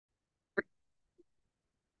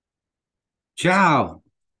Ciao.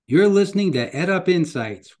 You're listening to EdUp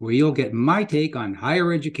Insights, where you'll get my take on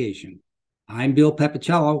higher education. I'm Bill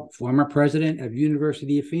Pepicello, former president of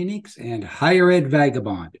University of Phoenix and higher ed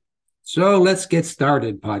vagabond. So let's get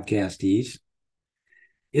started, podcastees.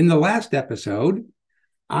 In the last episode,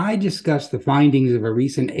 I discussed the findings of a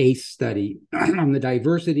recent ACE study on the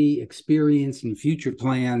diversity, experience, and future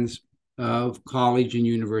plans of college and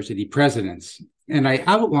university presidents. And I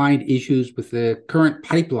outlined issues with the current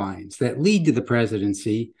pipelines that lead to the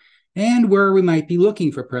presidency and where we might be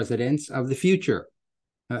looking for presidents of the future,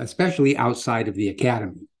 especially outside of the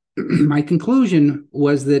academy. My conclusion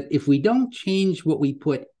was that if we don't change what we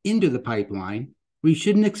put into the pipeline, we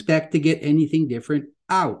shouldn't expect to get anything different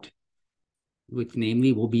out, which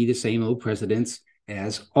namely will be the same old presidents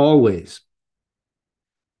as always.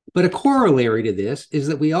 But a corollary to this is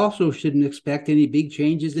that we also shouldn't expect any big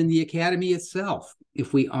changes in the academy itself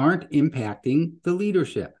if we aren't impacting the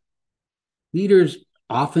leadership. Leaders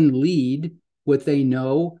often lead what they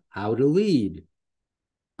know how to lead.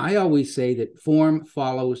 I always say that form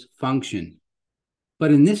follows function.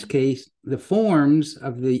 But in this case, the forms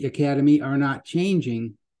of the academy are not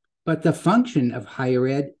changing, but the function of higher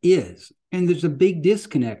ed is. And there's a big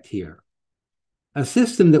disconnect here. A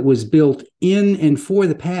system that was built in and for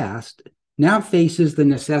the past now faces the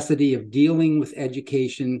necessity of dealing with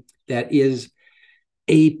education that is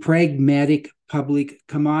a pragmatic public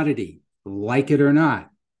commodity, like it or not.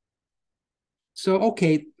 So,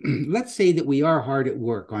 okay, let's say that we are hard at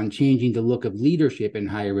work on changing the look of leadership in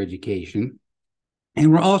higher education,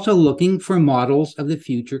 and we're also looking for models of the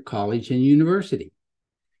future college and university.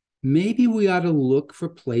 Maybe we ought to look for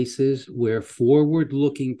places where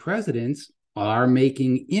forward-looking presidents are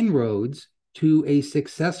making inroads to a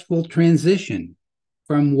successful transition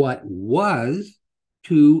from what was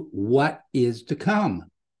to what is to come.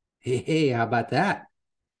 Hey, how about that?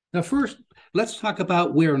 Now, first, let's talk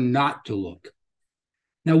about where not to look.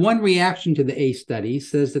 Now, one reaction to the ACE study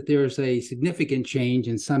says that there's a significant change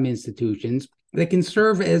in some institutions that can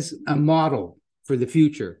serve as a model for the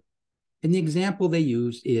future. And the example they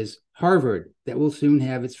use is Harvard, that will soon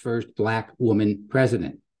have its first Black woman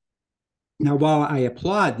president. Now, while I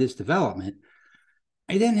applaud this development,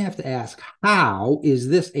 I then have to ask, how is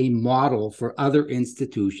this a model for other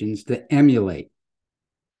institutions to emulate?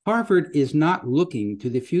 Harvard is not looking to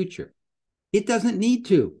the future. It doesn't need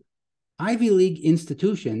to. Ivy League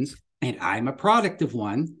institutions, and I'm a product of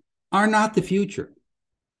one, are not the future.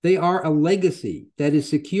 They are a legacy that is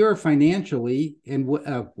secure financially and,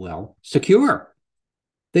 secure.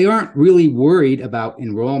 They aren't really worried about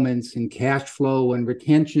enrollments and cash flow and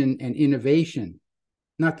retention and innovation.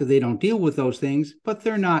 Not that they don't deal with those things, but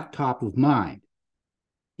they're not top of mind.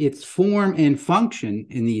 Its form and function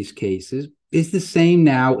in these cases is the same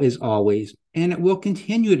now as always, and it will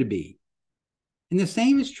continue to be. And the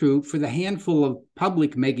same is true for the handful of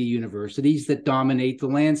public mega universities that dominate the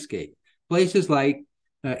landscape, places like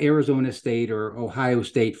Arizona State or Ohio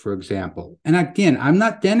State, for example. And again, I'm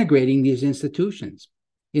not denigrating these institutions.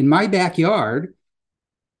 In my backyard,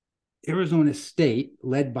 Arizona State,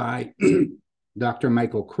 led by Dr.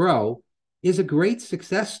 Michael Crow, is a great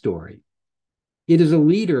success story. It is a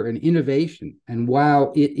leader in innovation, and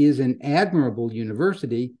while it is an admirable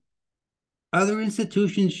university, other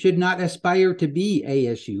institutions should not aspire to be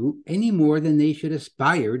ASU any more than they should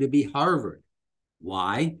aspire to be Harvard.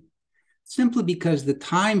 Why? Simply because the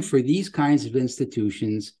time for these kinds of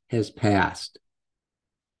institutions has passed.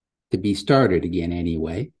 To be started again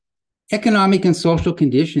anyway. Economic and social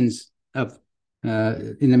conditions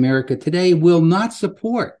in America today will not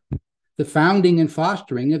support the founding and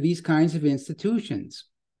fostering of these kinds of institutions.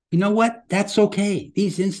 You know what? That's okay.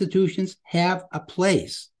 These institutions have a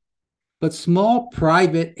place. But small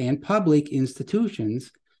private and public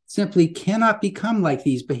institutions simply cannot become like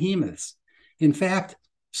these behemoths. In fact,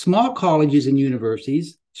 small colleges and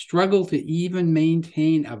universities struggle to even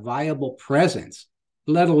maintain a viable presence,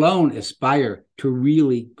 let alone aspire to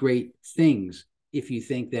really great things, if you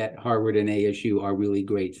think that Harvard and ASU are really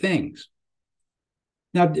great things.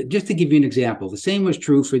 Now, just to give you an example, the same was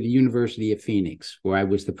true for the University of Phoenix, where I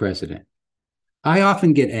was the president. I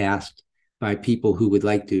often get asked by people who would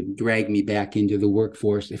like to drag me back into the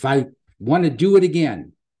workforce if I want to do it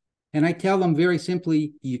again. And I tell them very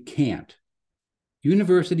simply, you can't.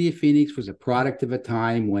 University of Phoenix was a product of a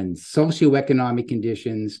time when socioeconomic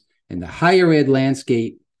conditions and the higher ed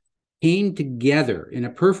landscape came together in a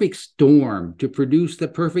perfect storm to produce the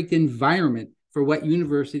perfect environment for what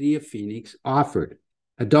University of Phoenix offered: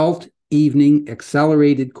 adult, evening,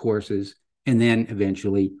 accelerated courses, and then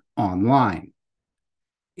eventually online.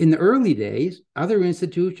 in the early days, other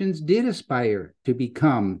institutions did aspire to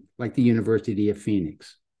become like the University of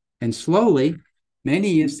Phoenix. And slowly,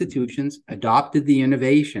 many institutions adopted the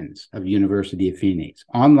innovations of University of Phoenix,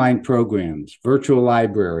 online programs, virtual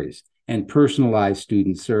libraries, and personalized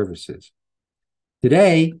student services.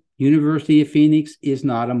 Today, University of Phoenix is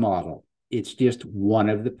not a model. It's just one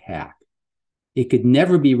of the pack. It could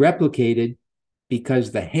never be replicated because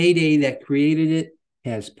the heyday that created it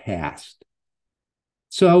has passed.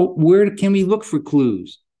 So where can we look for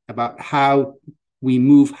clues about how we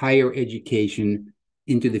move higher education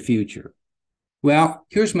into the future? Well,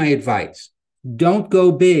 here's my advice. Don't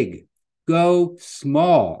go big, go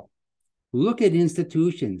small. Look at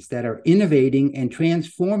institutions that are innovating and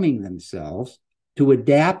transforming themselves to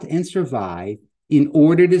adapt and survive in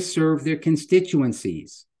order to serve their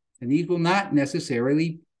constituencies. And these will not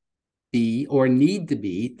necessarily be or need to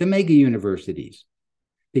be the mega universities.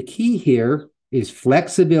 The key here is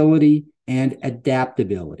flexibility and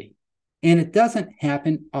adaptability. And it doesn't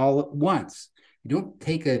happen all at once. You don't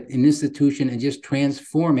take an institution and just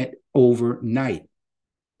transform it overnight.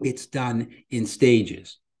 It's done in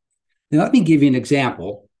stages. Now, let me give you an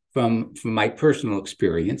example from my personal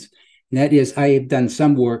experience. And that is, I have done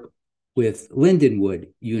some work with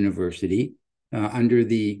Lindenwood University under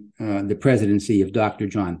the presidency of Dr.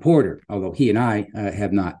 John Porter, although he and I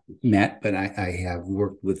have not met, but I have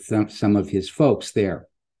worked with some of his folks there.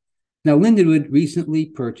 Now, Lindenwood recently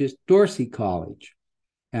purchased Dorsey College,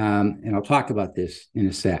 and I'll talk about this in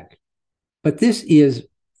a sec. But this is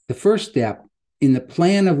the first step in the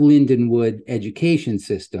plan of Lindenwood education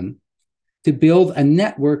system to build a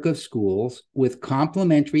network of schools with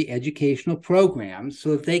complementary educational programs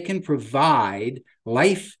so that they can provide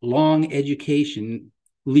lifelong education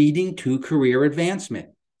leading to career advancement.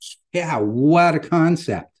 Yeah, what a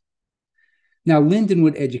concept. Now,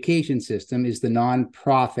 Lindenwood Education System is the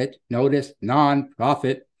nonprofit, notice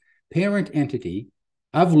nonprofit, parent entity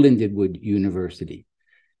of Lindenwood University.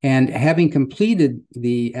 And having completed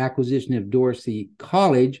the acquisition of Dorsey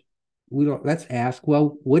College, let's ask,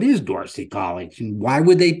 well, what is Dorsey College and why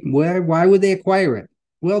would they acquire it?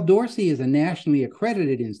 Well, Dorsey is a nationally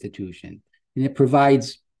accredited institution, and it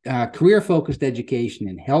provides career-focused education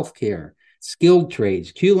in healthcare, skilled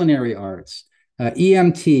trades, culinary arts,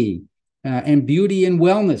 EMT, and beauty and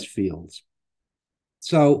wellness fields.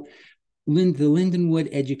 So the Lindenwood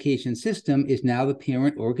Education System is now the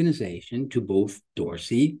parent organization to both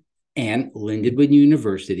Dorsey and Lindenwood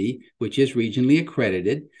University, which is regionally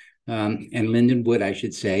accredited. And Lindenwood, I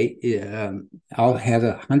should say, has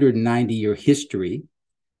a 190-year history.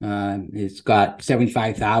 It's got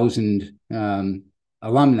 75,000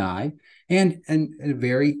 alumni and a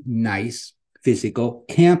very nice physical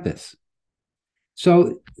campus.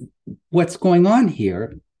 So what's going on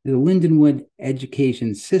here, the Lindenwood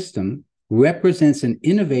Education System represents an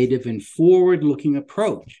innovative and forward-looking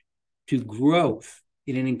approach to growth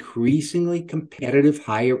in an increasingly competitive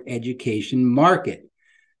higher education market.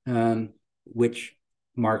 Which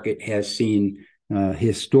market has seen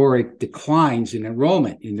historic declines in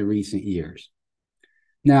enrollment in the recent years.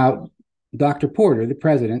 Now, Dr. Porter, the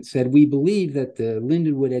president, said, "We believe that the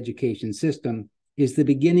Lindenwood Education System is the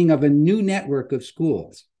beginning of a new network of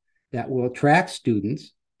schools that will attract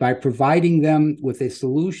students by providing them with a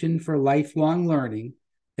solution for lifelong learning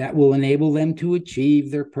that will enable them to achieve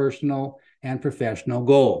their personal and professional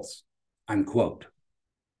goals," unquote.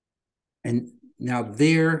 And now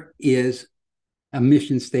there is a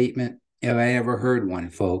mission statement if I ever heard one,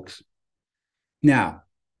 folks. Now,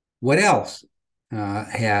 what else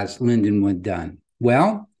has Lindenwood done?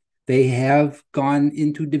 Well, they have gone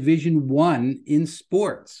into Division I in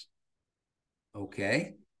sports.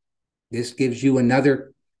 Okay, this gives you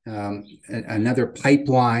another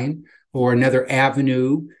pipeline or another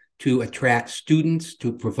avenue to attract students,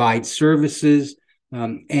 to provide services,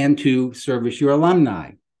 and to service your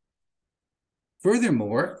alumni.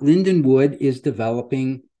 Furthermore, Lindenwood is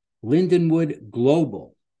developing Lindenwood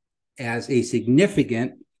Global as a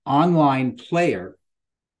significant online player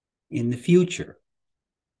in the future.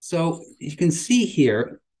 So you can see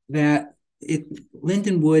here that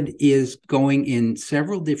Lindenwood is going in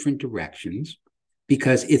several different directions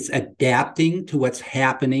because it's adapting to what's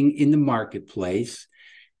happening in the marketplace,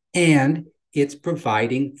 and it's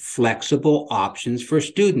providing flexible options for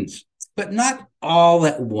students, but not all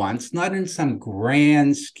at once, not in some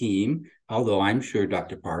grand scheme, although I'm sure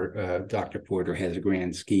Dr. Porter has a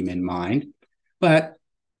grand scheme in mind, but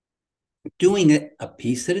doing it a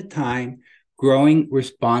piece at a time, growing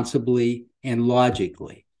responsibly and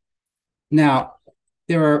logically. Now,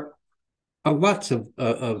 there are lots of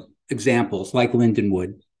examples like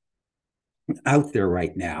Lindenwood out there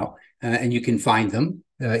right now, and you can find them.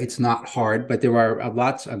 It's not hard, but there are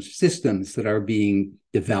lots of systems that are being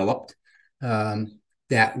developed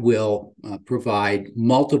that will provide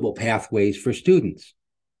multiple pathways for students.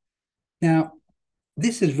 Now,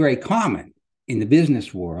 this is very common in the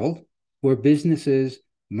business world, where businesses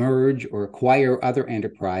merge or acquire other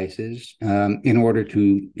enterprises in order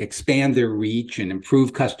to expand their reach and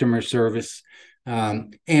improve customer service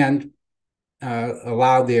and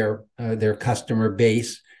allow their customer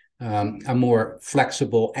base a more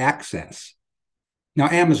flexible access. Now,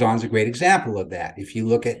 Amazon's a great example of that. If you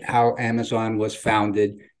look at how Amazon was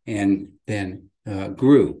founded and then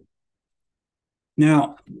grew.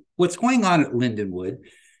 Now, what's going on at Lindenwood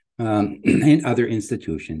and other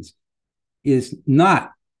institutions is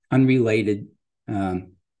not unrelated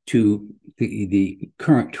to the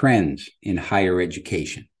current trends in higher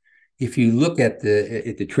education. If you look at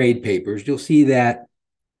the trade papers, you'll see that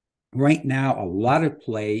right now a lot of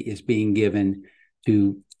play is being given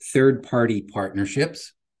to third-party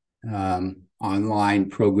partnerships. Online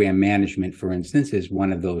program management, for instance, is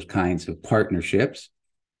one of those kinds of partnerships.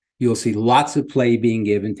 You'll see lots of play being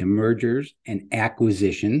given to mergers and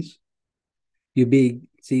acquisitions.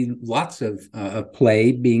 See lots of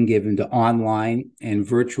play being given to online and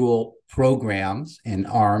virtual programs and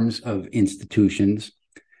arms of institutions.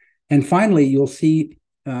 And finally, you'll see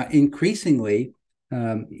increasingly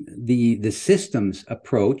the systems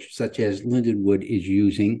approach, such as Lindenwood is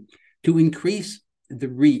using, to increase the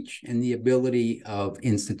reach and the ability of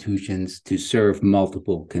institutions to serve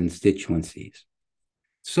multiple constituencies.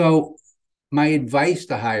 So my advice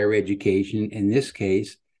to higher education in this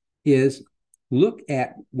case is look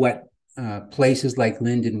at what places like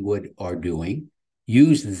Lindenwood are doing,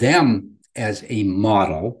 use them as a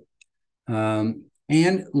model,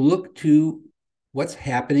 and look to what's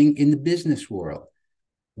happening in the business world.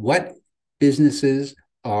 What businesses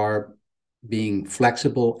are being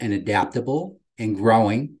flexible and adaptable and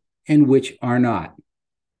growing, and which are not.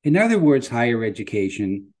 In other words, higher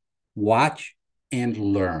education, watch and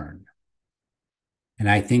learn. And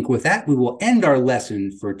I think with that, we will end our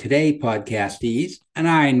lesson for today, podcastees, and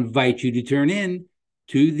I invite you to turn in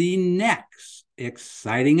to the next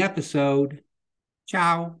exciting episode.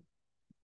 Ciao.